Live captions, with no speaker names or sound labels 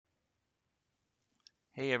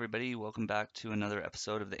Hey everybody, welcome back to another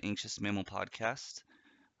episode of the Anxious Mammal Podcast.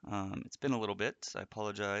 It's been a little bit. I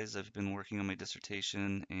apologize. I've been working on my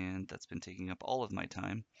dissertation and that's been taking up all of my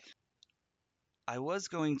time. I was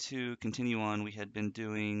going to continue on. We had been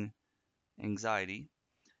doing anxiety,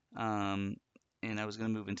 um, and I was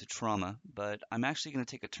going to move into trauma, but I'm actually going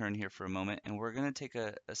to take a turn here for a moment and we're going to take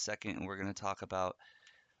a second and we're going to talk about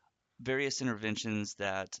various interventions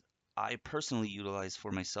that I personally utilize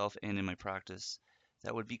for myself and in my practice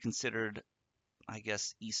that would be considered, I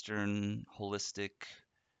guess, Eastern, holistic,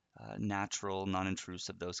 natural,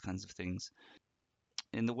 non-intrusive, those kinds of things.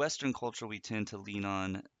 In the Western culture, we tend to lean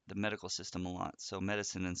on the medical system a lot, so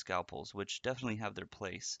medicine and scalpels, which definitely have their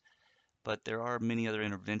place. But there are many other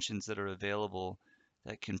interventions that are available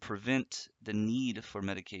that can prevent the need for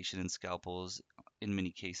medication and scalpels in many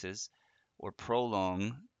cases, or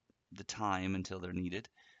prolong the time until they're needed,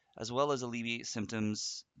 as well as alleviate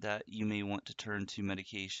symptoms that you may want to turn to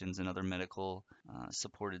medications and other medical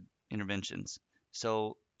supported interventions.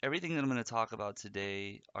 So, everything that I'm going to talk about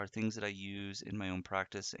today are things that I use in my own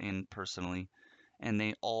practice and personally, and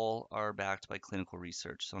they all are backed by clinical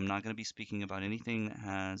research. So, I'm not going to be speaking about anything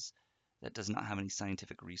that does not have any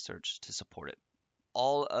scientific research to support it.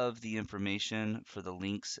 All of the information for the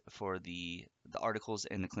links for the articles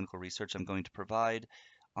and the clinical research I'm going to provide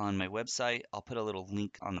on my website. I'll put a little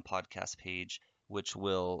link on the podcast page, which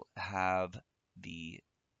will have the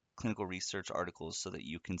clinical research articles so that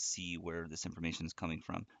you can see where this information is coming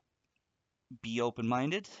from. Be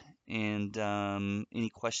open-minded, and any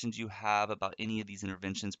questions you have about any of these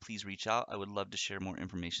interventions, please reach out. I would love to share more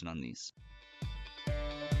information on these.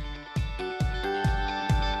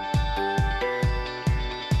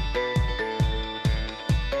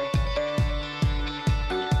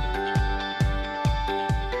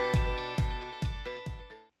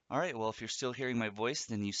 All right, well, if you're still hearing my voice,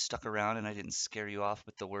 then you stuck around and I didn't scare you off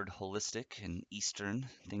with the word holistic and Eastern,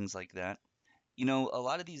 things like that. A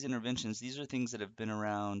lot of these interventions, these are things that have been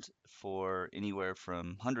around for anywhere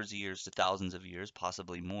from hundreds of years to thousands of years,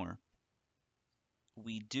 possibly more.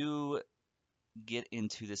 We do get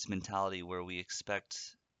into this mentality where we expect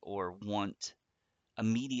or want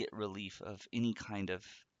immediate relief of any kind of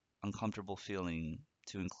uncomfortable feeling,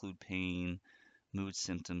 to include pain, mood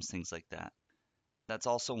symptoms, things like that. That's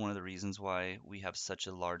also one of the reasons why we have such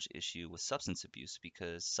a large issue with substance abuse,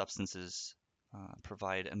 because substances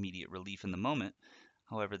provide immediate relief in the moment.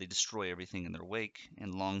 However, they destroy everything in their wake,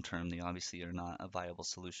 and long term, they obviously are not a viable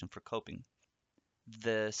solution for coping.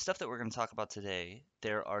 The stuff that we're going to talk about today,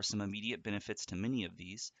 there are some immediate benefits to many of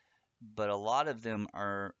these, but a lot of them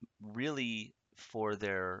are really for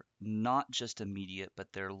their not just immediate,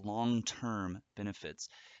 but their long-term benefits.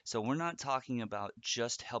 So we're not talking about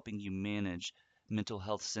just helping you manage mental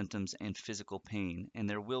health symptoms and physical pain, and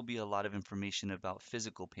there will be a lot of information about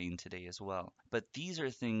physical pain today as well. But these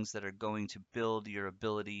are things that are going to build your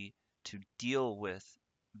ability to deal with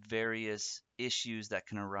various issues that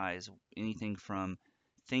can arise, anything from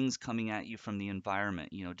things coming at you from the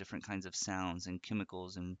environment, different kinds of sounds and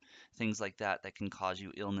chemicals and things like that that can cause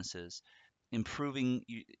you illnesses, improving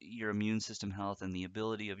your immune system health and the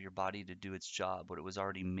ability of your body to do its job, what it was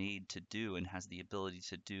already made to do and has the ability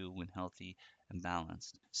to do when healthy and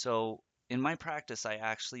balanced. So, in my practice, I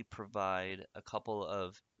actually provide a couple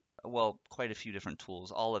of, well, quite a few different tools.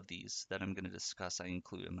 All of these that I'm going to discuss, I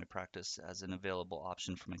include in my practice as an available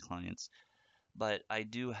option for my clients. But I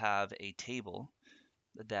do have a table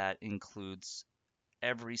that includes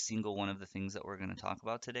every single one of the things that we're going to talk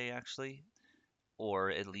about today, actually,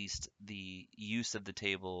 or at least the use of the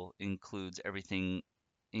table includes everything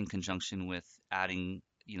in conjunction with adding,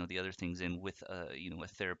 the other things in with a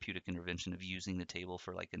therapeutic intervention of using the table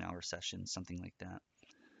for like an hour session, something like that.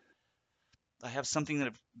 I have something that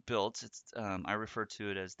I've built. I refer to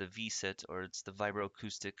it as the VSIT, or it's the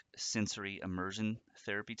vibroacoustic sensory immersion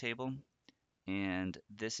therapy table. And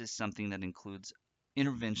this is something that includes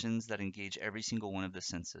interventions that engage every single one of the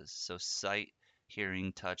senses. So sight,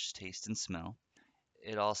 hearing, touch, taste, and smell.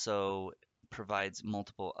 It also provides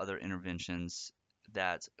multiple other interventions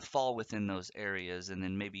that fall within those areas, and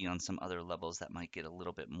then maybe on some other levels that might get a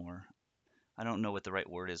little bit more. I don't know what the right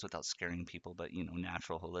word is without scaring people, but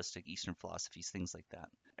natural, holistic, Eastern philosophies, things like that.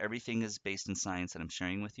 Everything is based in science that I'm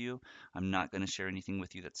sharing with you. I'm not going to share anything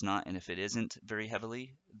with you that's not, and if it isn't very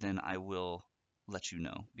heavily, then I will let you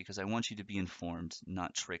know because I want you to be informed,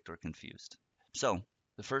 not tricked or confused. So,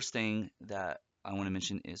 the first thing that I want to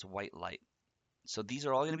mention is white light. So these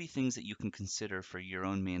are all going to be things that you can consider for your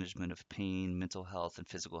own management of pain, mental health, and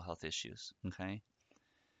physical health issues. Okay?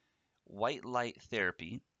 White light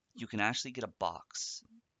therapy, you can actually get a box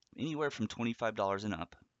anywhere from $25 and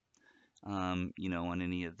up on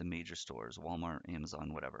any of the major stores, Walmart,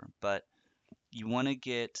 Amazon, whatever. But you want to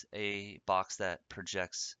get a box that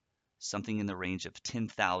projects something in the range of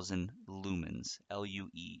 10,000 lumens,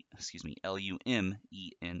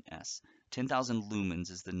 Lumens. 10,000 lumens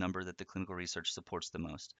is the number that the clinical research supports the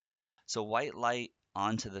most. So white light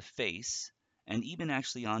onto the face and even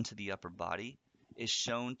actually onto the upper body is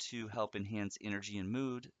shown to help enhance energy and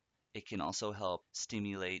mood. It can also help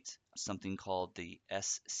stimulate something called the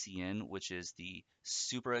SCN, which is the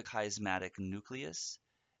suprachiasmatic nucleus.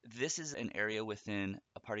 This is an area within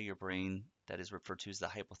a part of your brain that is referred to as the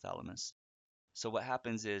hypothalamus. So what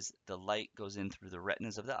happens is the light goes in through the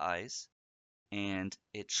retinas of the eyes and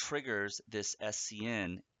it triggers this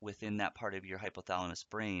SCN within that part of your hypothalamus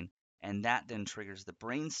brain. And that then triggers the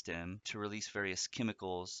brainstem to release various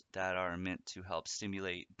chemicals that are meant to help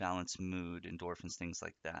stimulate balanced mood, endorphins, things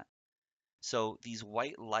like that. So these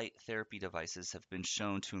white light therapy devices have been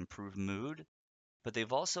shown to improve mood, but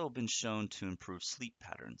they've also been shown to improve sleep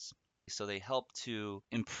patterns. So they help to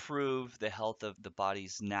improve the health of the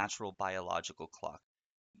body's natural biological clock.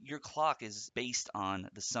 Your clock is based on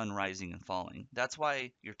the sun rising and falling. That's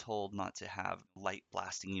why you're told not to have light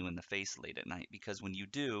blasting you in the face late at night, because when you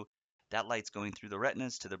do, that light's going through the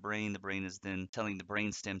retinas to the brain. The brain is then telling the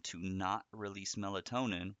brainstem to not release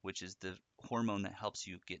melatonin, which is the hormone that helps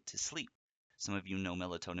you get to sleep. Some of you know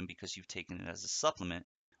melatonin because you've taken it as a supplement.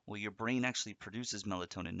 Well, your brain actually produces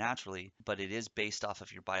melatonin naturally, but it is based off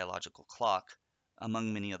of your biological clock,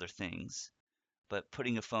 among many other things. But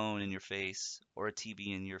putting a phone in your face or a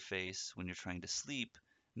TV in your face when you're trying to sleep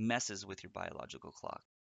messes with your biological clock.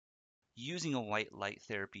 Using a white light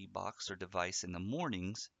therapy box or device in the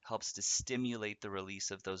mornings helps to stimulate the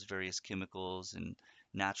release of those various chemicals and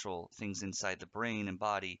natural things inside the brain and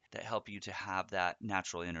body that help you to have that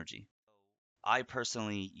natural energy. I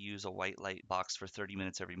personally use a white light box for 30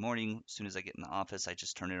 minutes every morning. As soon as I get in the office, I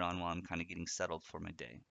just turn it on while I'm kind of getting settled for my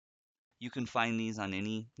day. You can find these on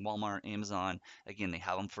any Walmart, Amazon. Again, they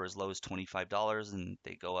have them for as low as $25 and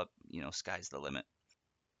they go up, sky's the limit.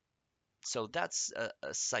 So that's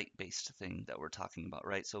a site-based thing that we're talking about,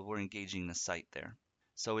 right? So we're engaging the site there.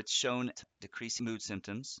 So it's shown to decrease mood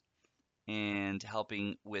symptoms and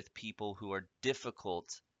helping with people who are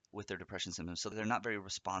difficult with their depression symptoms. So they're not very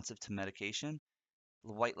responsive to medication.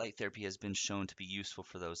 White light therapy has been shown to be useful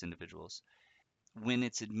for those individuals. When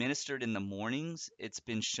it's administered in the mornings, it's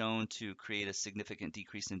been shown to create a significant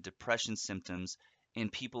decrease in depression symptoms in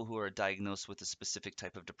people who are diagnosed with a specific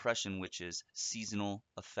type of depression, which is seasonal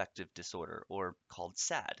affective disorder, or called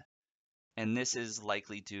SAD. And this is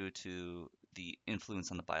likely due to the influence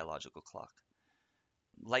on the biological clock.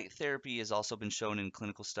 Light therapy has also been shown in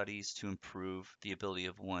clinical studies to improve the ability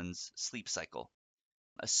of one's sleep cycle,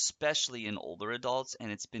 especially in older adults, and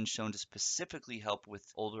it's been shown to specifically help with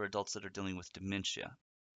older adults that are dealing with dementia.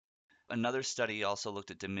 Another study also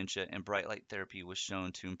looked at dementia, and bright light therapy was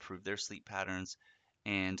shown to improve their sleep patterns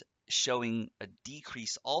and showing a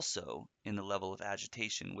decrease also in the level of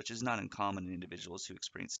agitation, which is not uncommon in individuals who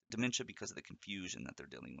experience dementia because of the confusion that they're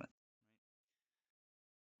dealing with.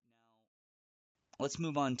 Now, let's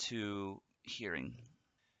move on to hearing.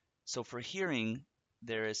 So for hearing,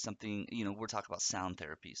 there is something, we're talking about sound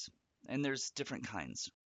therapies, and there's different kinds.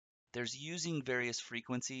 There's using various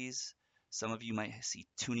frequencies. Some of you might see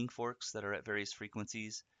tuning forks that are at various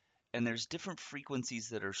frequencies. And there's different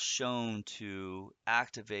frequencies that are shown to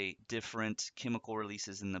activate different chemical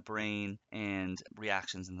releases in the brain and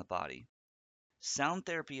reactions in the body. Sound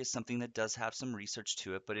therapy is something that does have some research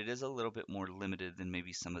to it, but it is a little bit more limited than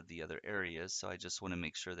maybe some of the other areas. So I just want to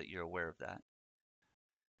make sure that you're aware of that.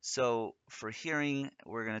 So for hearing,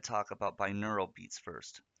 we're going to talk about binaural beats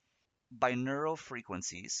first. Binaural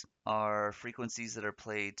frequencies are frequencies that are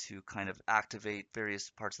played to kind of activate various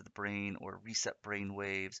parts of the brain or reset brain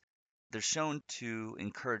waves. They're shown to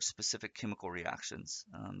encourage specific chemical reactions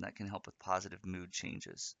that can help with positive mood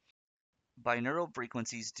changes. Binaural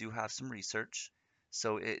frequencies do have some research.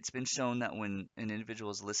 So it's been shown that when an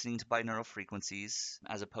individual is listening to binaural frequencies,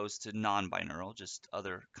 as opposed to non-binaural, just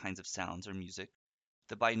other kinds of sounds or music,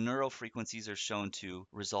 the binaural frequencies are shown to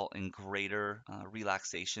result in greater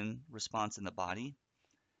relaxation response in the body,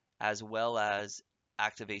 as well as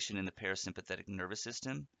activation in the parasympathetic nervous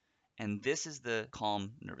system. And this is the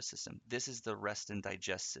calm nervous system. This is the rest and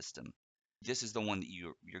digest system. This is the one that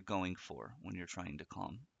you're going for when you're trying to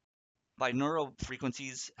calm. Binaural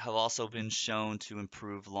frequencies have also been shown to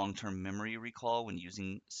improve long-term memory recall when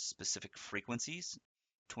using specific frequencies.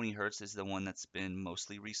 20 hertz is the one that's been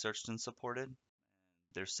mostly researched and supported.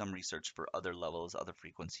 There's some research for other levels, other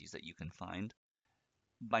frequencies that you can find.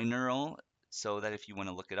 Binaural, so that if you want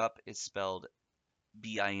to look it up, it's spelled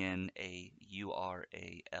binaural.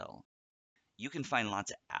 You can find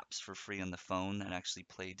lots of apps for free on the phone that actually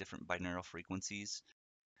play different binaural frequencies.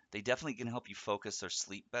 They definitely can help you focus or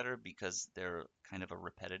sleep better because they're kind of a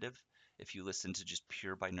repetitive if you listen to just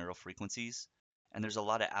pure binaural frequencies. And there's a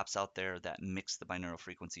lot of apps out there that mix the binaural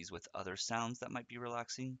frequencies with other sounds that might be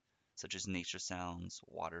relaxing, such as nature sounds,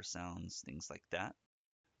 water sounds, things like that.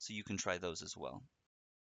 So you can try those as well.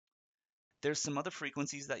 There's some other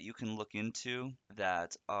frequencies that you can look into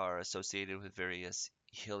that are associated with various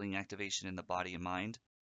healing activation in the body and mind.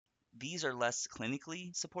 These are less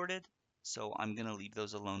clinically supported, so I'm going to leave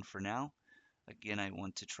those alone for now. Again, I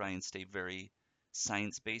want to try and stay very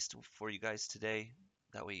science-based for you guys today.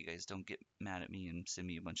 That way you guys don't get mad at me and send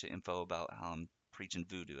me a bunch of info about how I'm preaching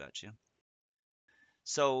voodoo at you.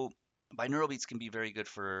 So binaural beats can be very good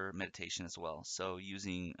for meditation as well. So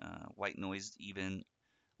using white noise even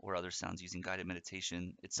or other sounds using guided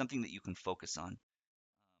meditation, it's something that you can focus on.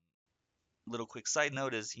 Little quick side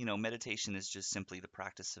note is, meditation is just simply the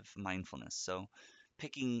practice of mindfulness. So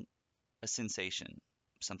picking a sensation,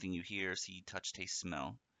 something you hear, see, touch, taste,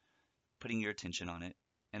 smell, putting your attention on it.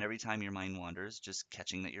 And every time your mind wanders, just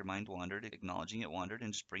catching that your mind wandered, acknowledging it wandered,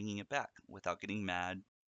 and just bringing it back without getting mad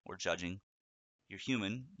or judging. You're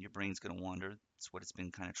human, your brain's going to wander. It's what it's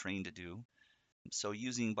been kind of trained to do. So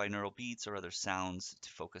using binaural beats or other sounds to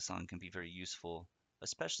focus on can be very useful,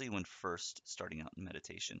 especially when first starting out in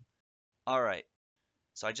meditation. All right,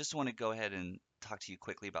 so I just want to go ahead and talk to you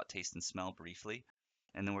quickly about taste and smell briefly,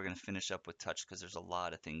 and then we're going to finish up with touch because there's a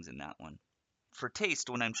lot of things in that one. For taste,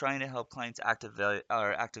 when I'm trying to help clients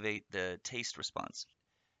activate the taste response.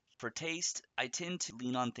 For taste, I tend to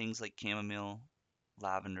lean on things like chamomile,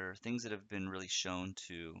 lavender, things that have been really shown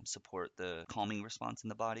to support the calming response in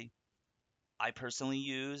the body. I personally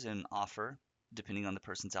use and offer, depending on the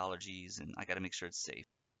person's allergies, and I got to make sure it's safe,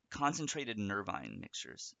 concentrated nervine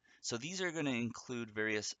mixtures. So these are going to include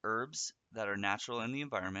various herbs that are natural in the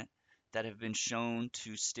environment that have been shown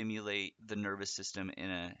to stimulate the nervous system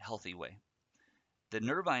in a healthy way. The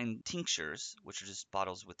Nervine tinctures, which are just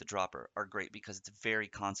bottles with the dropper, are great because it's very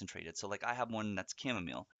concentrated. So like I have one that's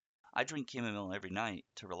chamomile. I drink chamomile every night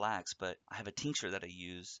to relax, but I have a tincture that I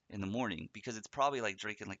use in the morning because it's probably like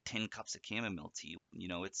drinking like 10 cups of chamomile tea.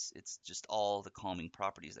 It's just all the calming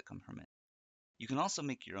properties that come from it. You can also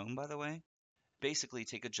make your own, by the way. Basically,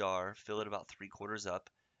 take a jar, fill it about 3/4 up,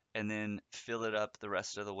 and then fill it up the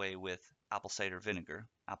rest of the way with apple cider vinegar.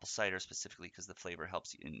 Apple cider specifically because the flavor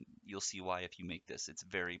helps you, and you'll see why if you make this. It's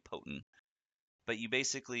very potent. But you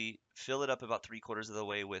basically fill it up about 3/4 of the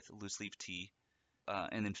way with loose leaf tea,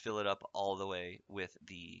 and then fill it up all the way with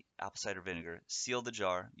the apple cider vinegar. Seal the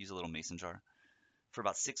jar, use a little mason jar, for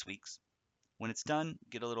about 6 weeks. When it's done,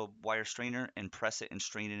 get a little wire strainer and press it and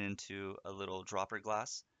strain it into a little dropper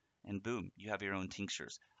glass. And boom, you have your own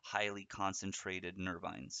tinctures, highly concentrated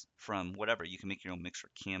nervines from whatever. You can make your own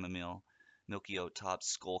mixture, chamomile, milky oat top,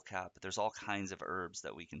 skullcap. There's all kinds of herbs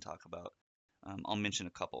that we can talk about. I'll mention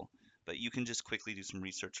a couple, but you can just quickly do some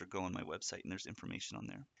research or go on my website and there's information on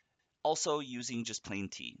there. Also using just plain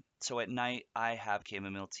tea. So at night, I have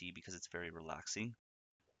chamomile tea because it's very relaxing.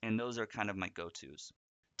 And those are kind of my go-tos.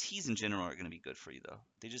 Teas in general are going to be good for you though.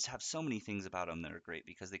 They just have so many things about them that are great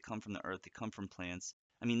because they come from the earth, they come from plants.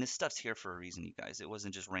 I mean, this stuff's here for a reason, you guys. It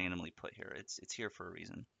wasn't just randomly put here. It's here for a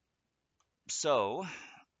reason. So,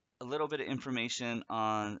 a little bit of information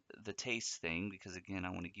on the taste thing because again,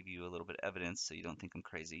 I want to give you a little bit of evidence so you don't think I'm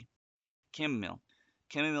crazy. Chamomile.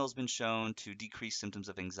 Chamomile has been shown to decrease symptoms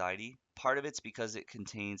of anxiety. Part of it's because it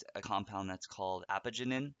contains a compound that's called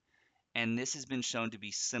apigenin, and this has been shown to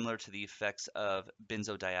be similar to the effects of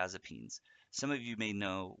benzodiazepines. Some of you may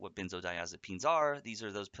know what benzodiazepines are. These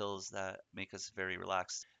are those pills that make us very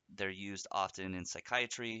relaxed. They're used often in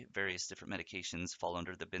psychiatry. Various different medications fall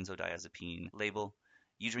under the benzodiazepine label.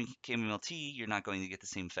 You drink chamomile tea, you're not going to get the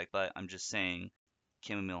same effect, but I'm just saying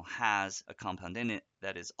chamomile has a compound in it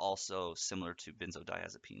that is also similar to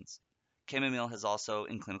benzodiazepines. Chamomile has also,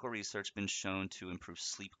 in clinical research, been shown to improve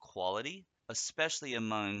sleep quality, especially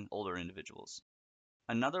among older individuals.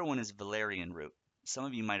 Another one is valerian root. Some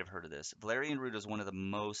of you might have heard of this. Valerian root is one of the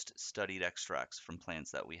most studied extracts from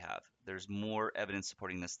plants that we have. There's more evidence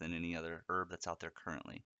supporting this than any other herb that's out there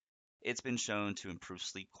currently. It's been shown to improve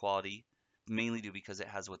sleep quality, mainly due because it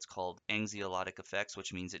has what's called anxiolytic effects,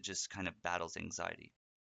 which means it just kind of battles anxiety.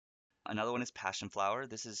 Another one is passion flower.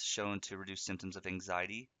 This is shown to reduce symptoms of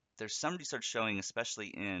anxiety. There's some research showing, especially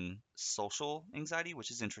in social anxiety,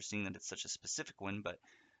 which is interesting that it's such a specific one, but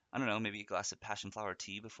I don't know, maybe a glass of passion flower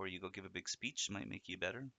tea before you go give a big speech might make you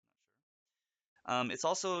better. It's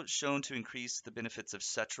also shown to increase the benefits of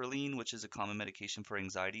sertraline, which is a common medication for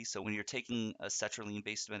anxiety. So when you're taking a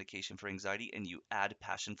sertraline-based medication for anxiety and you add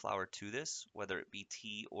passion flower to this, whether it be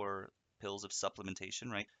tea or pills of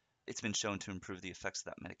supplementation, right? It's been shown to improve the effects of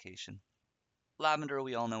that medication. Lavender,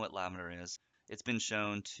 we all know what lavender is. It's been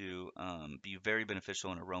shown to be very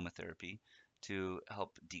beneficial in aromatherapy to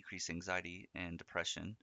help decrease anxiety and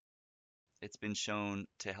depression. It's been shown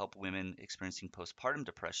to help women experiencing postpartum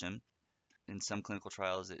depression. In some clinical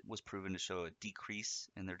trials, it was proven to show a decrease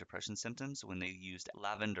in their depression symptoms when they used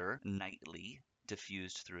lavender nightly,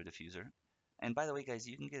 diffused through a diffuser. And by the way, guys,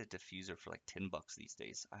 you can get a diffuser for like 10 bucks these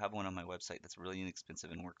days. I have one on my website that's really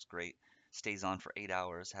inexpensive and works great. Stays on for 8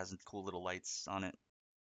 hours, has cool little lights on it.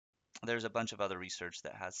 There's a bunch of other research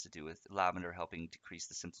that has to do with lavender helping decrease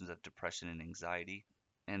the symptoms of depression and anxiety.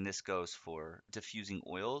 And this goes for diffusing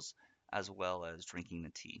oils as well as drinking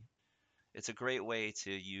the tea. It's a great way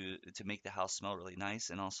to make the house smell really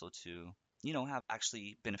nice and also to, have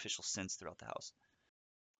actually beneficial scents throughout the house.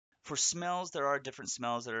 For smells, there are different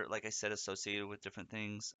smells that are, like I said, associated with different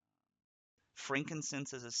things.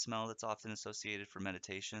 Frankincense is a smell that's often associated for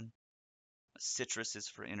meditation. Citrus is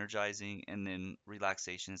for energizing, and then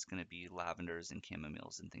relaxation is going to be lavenders and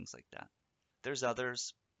chamomiles and things like that. There's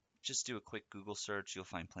others. Just do a quick Google search, you'll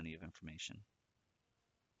find plenty of information.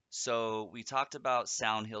 So we talked about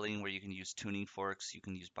sound healing where you can use tuning forks, you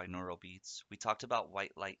can use binaural beats. We talked about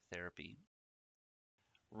white light therapy.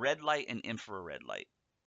 Red light and infrared light.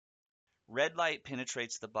 Red light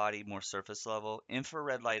penetrates the body more surface level.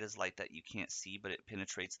 Infrared light is light that you can't see, but it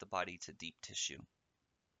penetrates the body to deep tissue.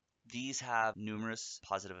 These have numerous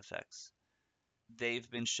positive effects. They've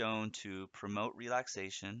been shown to promote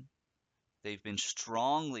relaxation. They've been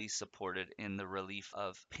strongly supported in the relief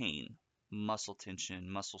of pain, muscle tension,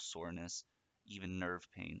 muscle soreness, even nerve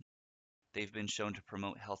pain. They've been shown to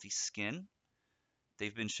promote healthy skin.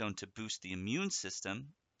 They've been shown to boost the immune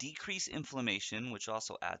system, decrease inflammation, which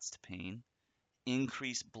also adds to pain,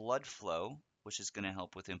 increase blood flow, which is going to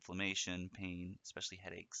help with inflammation, pain, especially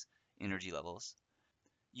headaches, energy levels.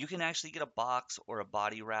 You can actually get a box or a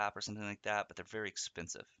body wrap or something like that, but they're very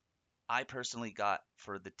expensive. I personally got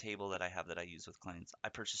for the table that I have that I use with clients, I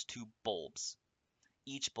purchased two bulbs.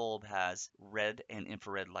 Each bulb has red and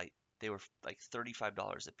infrared light. They were like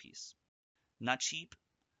 $35 a piece. Not cheap,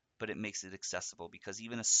 but it makes it accessible because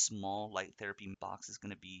even a small light therapy box is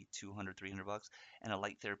going to be 200, 300 bucks. And a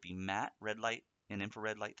light therapy mat, red light and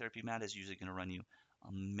infrared light therapy mat is usually going to run you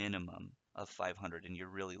a minimum of 500 and you're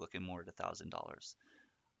really looking more at $1,000.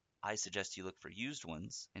 I suggest you look for used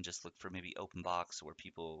ones and just look for maybe open box where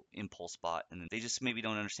people impulse bought and then they just maybe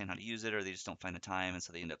don't understand how to use it or they just don't find the time and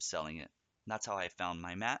so they end up selling it. That's how I found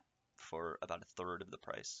my mat for about a third of the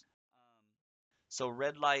price. So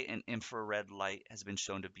red light and infrared light has been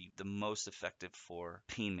shown to be the most effective for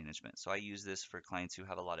pain management. So I use this for clients who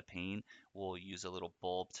have a lot of pain. We'll use a little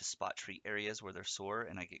bulb to spot treat areas where they're sore,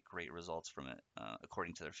 and I get great results from it,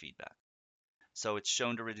 according to their feedback. So it's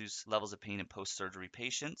shown to reduce levels of pain in post-surgery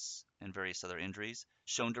patients and various other injuries.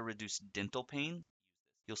 Shown to reduce dental pain.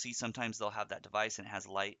 You'll see sometimes they'll have that device and it has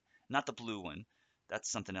light, not the blue one, that's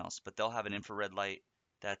something else, but they'll have an infrared light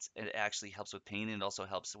it actually helps with pain and it also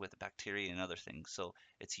helps with bacteria and other things. So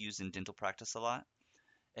it's used in dental practice a lot.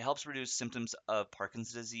 It helps reduce symptoms of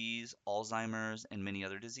Parkinson's disease, Alzheimer's, and many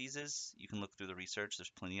other diseases. You can look through the research,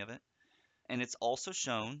 there's plenty of it. And it's also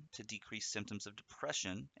shown to decrease symptoms of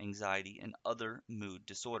depression, anxiety, and other mood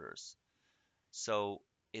disorders. So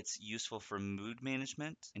it's useful for mood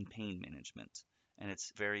management and pain management. And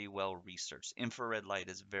it's very well researched. Infrared light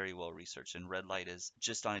is very well researched, and red light is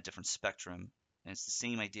just on a different spectrum. And it's the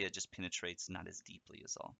same idea, it just penetrates not as deeply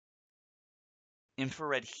as all.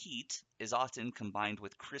 Infrared heat is often combined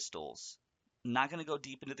with crystals. Not going to go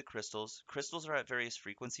deep into the crystals. Crystals are at various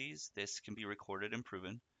frequencies. This can be recorded and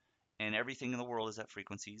proven. And everything in the world is at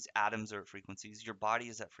frequencies. Atoms are at frequencies. Your body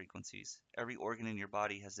is at frequencies. Every organ in your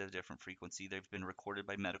body has a different frequency. They've been recorded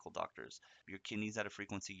by medical doctors. Your kidneys at a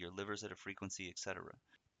frequency, your liver's at a frequency, etc.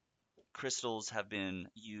 Crystals have been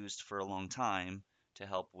used for a long time to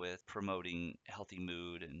help with promoting healthy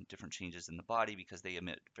mood and different changes in the body because they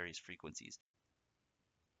emit various frequencies.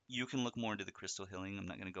 You can look more into the crystal healing. I'm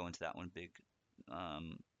not going to go into that one big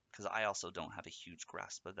because I also don't have a huge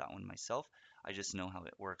grasp of that one myself. I just know how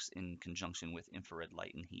it works in conjunction with infrared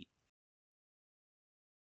light and heat.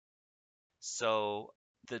 So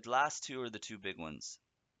the last two are the two big ones.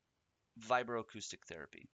 Vibroacoustic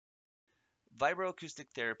therapy. Vibroacoustic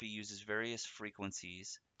therapy uses various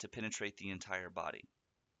frequencies to penetrate the entire body.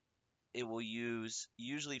 It will use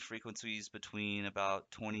usually frequencies between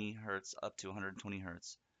about 20 hertz up to 120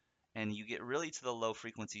 hertz. and you get really to the low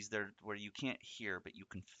frequencies there where you can't hear, but you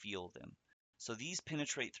can feel them. So these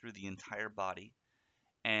penetrate through the entire body,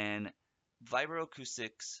 and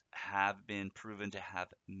vibroacoustics have been proven to have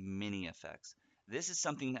many effects. This is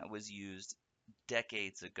something that was used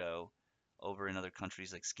decades ago over in other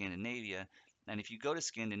countries like Scandinavia. And if you go to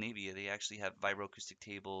Scandinavia, they actually have vibroacoustic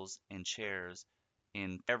tables and chairs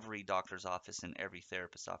in every doctor's office and every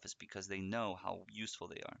therapist's office because they know how useful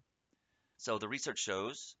they are. So the research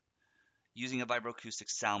shows using a vibroacoustic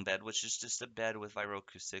sound bed, which is just a bed with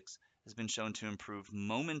vibroacoustics, has been shown to improve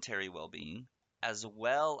momentary well-being as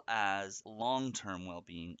well as long-term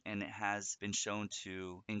well-being, and it has been shown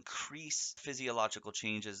to increase physiological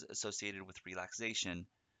changes associated with relaxation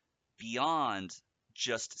beyond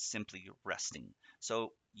just simply resting.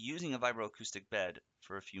 So using a vibroacoustic bed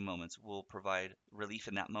for a few moments will provide relief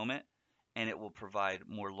in that moment, and it will provide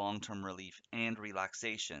more long-term relief and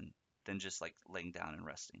relaxation than just like laying down and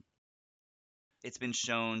resting. It's been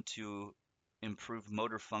shown to improve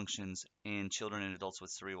motor functions in children and adults with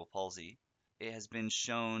cerebral palsy. It has been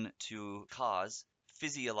shown to cause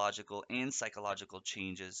physiological and psychological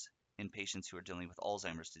changes in patients who are dealing with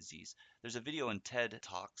Alzheimer's disease. There's a video in TED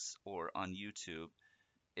Talks or on YouTube.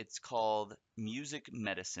 It's called Music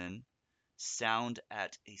Medicine: Sound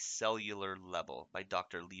at a Cellular Level by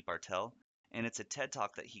Dr. Lee Bartell. And it's a TED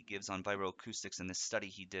Talk that he gives on vibroacoustics and this study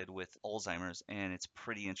he did with Alzheimer's, and it's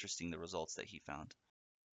pretty interesting the results that he found.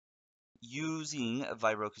 Using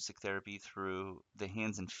vibroacoustic therapy through the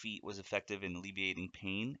hands and feet was effective in alleviating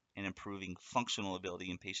pain and improving functional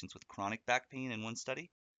ability in patients with chronic back pain in one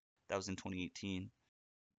study. That was in 2018.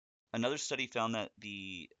 Another study found that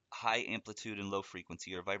the high amplitude and low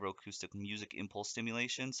frequency or vibroacoustic music impulse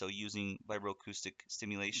stimulation, so using vibroacoustic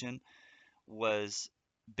stimulation, was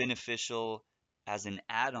beneficial as an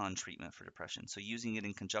add-on treatment for depression. So using it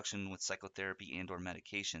in conjunction with psychotherapy and or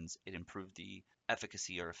medications, it improved the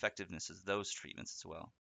efficacy or effectiveness of those treatments as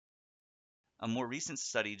well. A more recent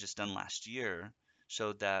study just done last year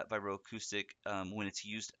showed that vibroacoustic, when it's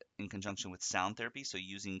used in conjunction with sound therapy, so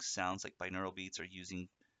using sounds like binaural beats or using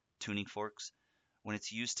tuning forks, when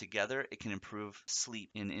it's used together, it can improve sleep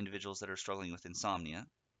in individuals that are struggling with insomnia.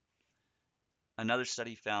 Another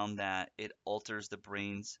study found that it alters the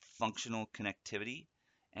brain's functional connectivity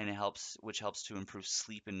and which helps to improve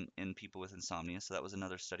sleep in people with insomnia. So that was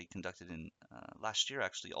another study conducted in last year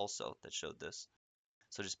actually also that showed this.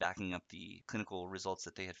 So just backing up the clinical results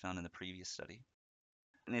that they had found in the previous study.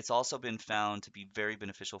 And it's also been found to be very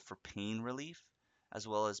beneficial for pain relief as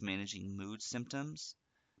well as managing mood symptoms,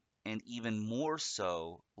 and even more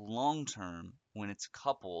so long term when it's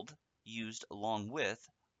used along with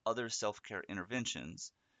other self-care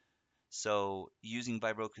interventions. So using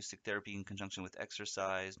vibroacoustic therapy in conjunction with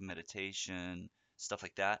exercise, meditation, stuff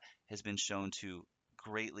like that has been shown to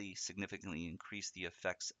greatly, significantly increase the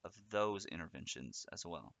effects of those interventions as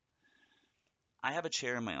well. I have a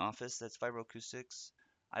chair in my office that's vibroacoustics.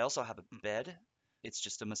 I also have a bed. It's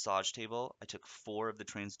just a massage table. I took 4 of the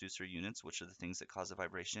transducer units, which are the things that cause the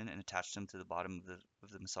vibration, and attached them to the bottom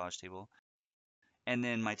of the massage table. And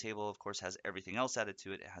then my table, of course, has everything else added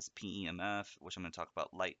to it. It has PEMF, which I'm going to talk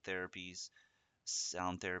about, light therapies,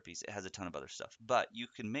 sound therapies. It has a ton of other stuff. But you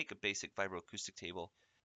can make a basic vibroacoustic table.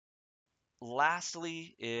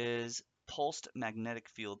 Lastly is pulsed magnetic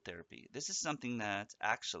field therapy. This is something that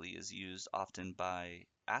actually is used often by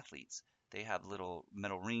athletes. They have little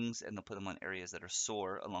metal rings and they'll put them on areas that are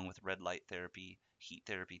sore, along with red light therapy, heat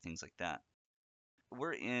therapy, things like that.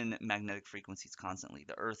 We're in magnetic frequencies constantly.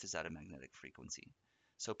 The earth is at a magnetic frequency.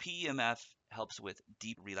 So PEMF helps with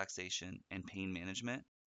deep relaxation and pain management.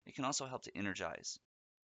 It can also help to energize.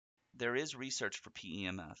 There is research for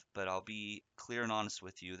PEMF, but I'll be clear and honest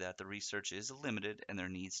with you that the research is limited and there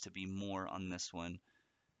needs to be more on this one.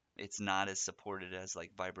 It's not as supported as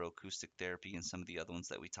like vibroacoustic therapy and some of the other ones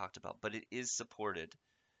that we talked about, but it is supported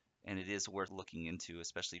and it is worth looking into,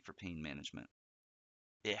 especially for pain management.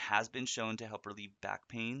 It has been shown to help relieve back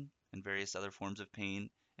pain and various other forms of pain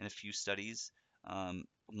in a few studies,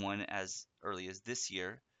 one as early as this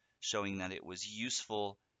year, showing that it was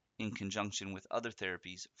useful in conjunction with other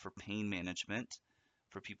therapies for pain management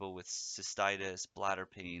for people with cystitis, bladder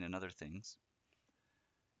pain, and other things.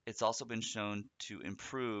 It's also been shown to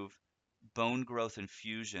improve bone growth and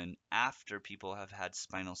fusion after people have had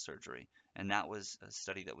spinal surgery, and that was a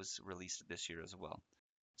study that was released this year as well.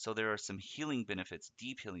 So there are some healing benefits,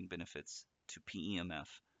 deep healing benefits to PEMF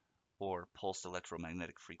or pulsed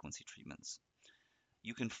electromagnetic frequency treatments.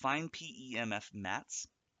 You can find PEMF mats.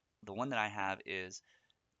 The one that I have is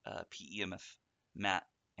a PEMF mat,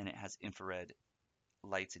 and it has infrared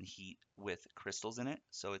lights and heat with crystals in it,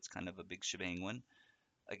 so it's kind of a big shebang one.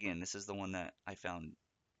 Again, this is the one that I found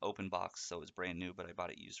open box, so it's brand new, but I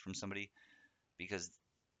bought it used from somebody because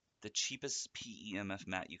the cheapest PEMF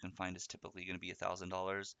mat you can find is typically going to be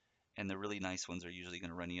 $1,000, and the really nice ones are usually going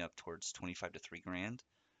to run you up towards 25 to 3 grand.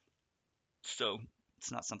 So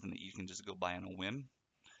it's not something that you can just go buy on a whim.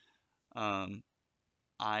 Um,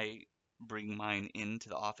 I bring mine into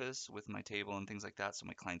the office with my table and things like that so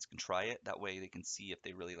my clients can try it. That way they can see if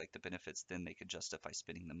they really like the benefits, then they could justify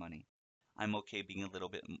spending the money. I'm okay being a little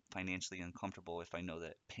bit financially uncomfortable if I know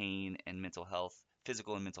that pain and mental health,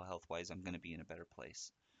 physical and mental health wise, I'm going to be in a better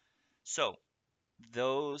place. So,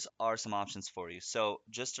 those are some options for you. So,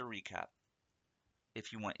 just to recap,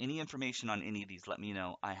 if you want any information on any of these, let me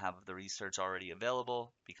know. I have the research already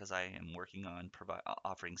available because I am working on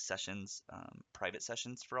offering sessions, private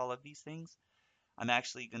sessions for all of these things. I'm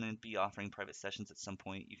actually going to be offering private sessions at some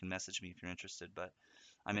point. You can message me if you're interested, but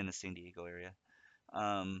I'm in the San Diego area.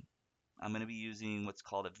 Um, I'm going to be using what's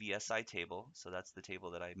called a VSI table. So that's the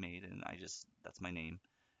table that I made, and that's my name.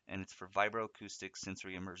 And it's for vibroacoustic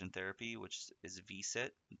sensory immersion therapy, which is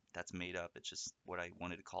VSIT. That's made up. It's just what I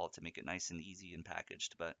wanted to call it to make it nice and easy and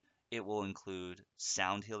packaged. But it will include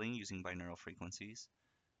sound healing using binaural frequencies,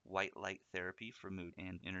 white light therapy for mood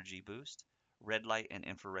and energy boost, red light and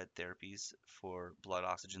infrared therapies for blood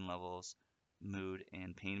oxygen levels, mood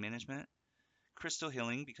and pain management, crystal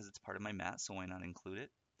healing because it's part of my mat, so why not include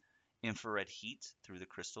it? Infrared heat through the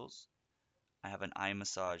crystals. I have an eye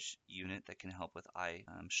massage unit that can help with eye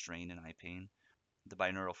strain and eye pain. The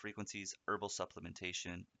binaural frequencies, herbal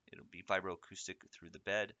supplementation. It'll be vibroacoustic through the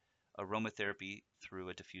bed. Aromatherapy through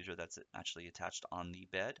a diffuser that's actually attached on the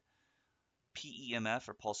bed. PEMF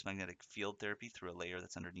or pulse magnetic field therapy through a layer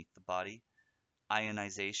that's underneath the body.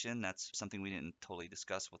 Ionization, that's something we didn't totally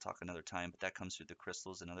discuss. We'll talk another time, but that comes through the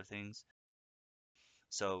crystals and other things.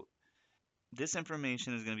 So this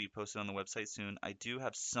information is going to be posted on the website soon. I do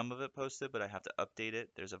have some of it posted, but I have to update it.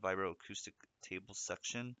 There's a vibroacoustic table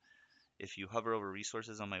section. If you hover over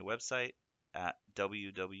resources on my website at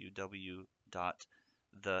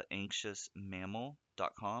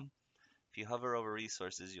www.theanxiousmammal.com, if you hover over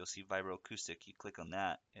resources, you'll see vibroacoustic. You click on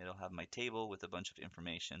that, it'll have my table with a bunch of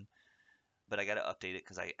information. But I got to update it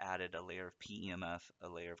because I added a layer of PEMF, a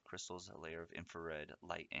layer of crystals, a layer of infrared,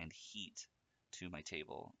 light, and heat to my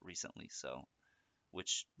table recently. So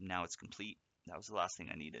which now it's complete. That was the last thing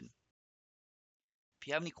I needed. If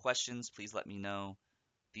you have any questions, please let me know.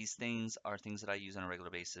 These things are things that I use on a regular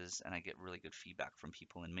basis, and I get really good feedback from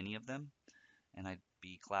people in many of them, and I'd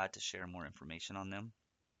be glad to share more information on them.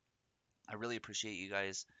 I really appreciate you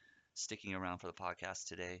guys sticking around for the podcast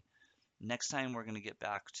today. Next time, we're going to get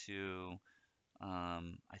back to,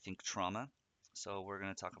 I think, trauma. So we're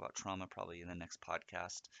going to talk about trauma probably in the next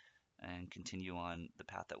podcast and continue on the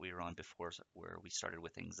path that we were on before, where we started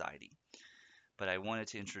with anxiety. But I wanted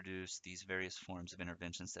to introduce these various forms of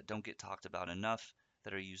interventions that don't get talked about enough,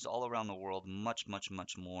 that are used all around the world much, much,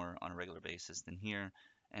 much more on a regular basis than here.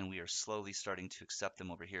 And we are slowly starting to accept them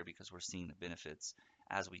over here because we're seeing the benefits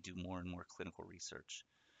as we do more and more clinical research.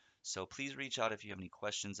 So please reach out if you have any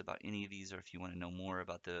questions about any of these or if you want to know more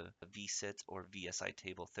about the VSIT or VSI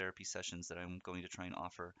table therapy sessions that I'm going to try and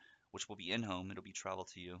offer, which will be in-home. It'll be travel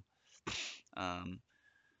to you. Um,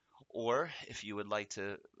 or if you would like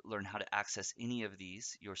to learn how to access any of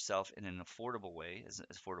these yourself in an affordable way, as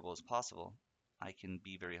affordable as possible, I can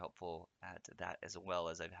be very helpful at that as well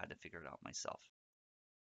as I've had to figure it out myself.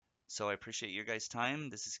 So I appreciate your guys' time.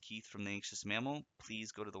 This is Keith from The Anxious Mammal.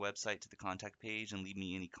 Please go to the website to the contact page and leave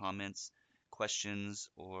me any comments, questions,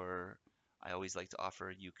 or I always like to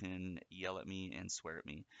offer you can yell at me and swear at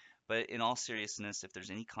me. But in all seriousness, if there's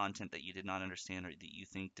any content that you did not understand or that you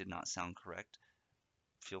think did not sound correct,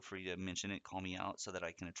 feel free to mention it, call me out so that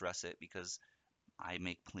I can address it because I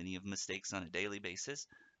make plenty of mistakes on a daily basis.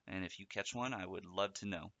 And if you catch one, I would love to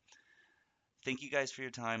know. Thank you guys for your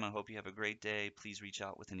time. I hope you have a great day. Please reach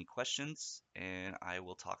out with any questions, and I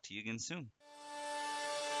will talk to you again soon.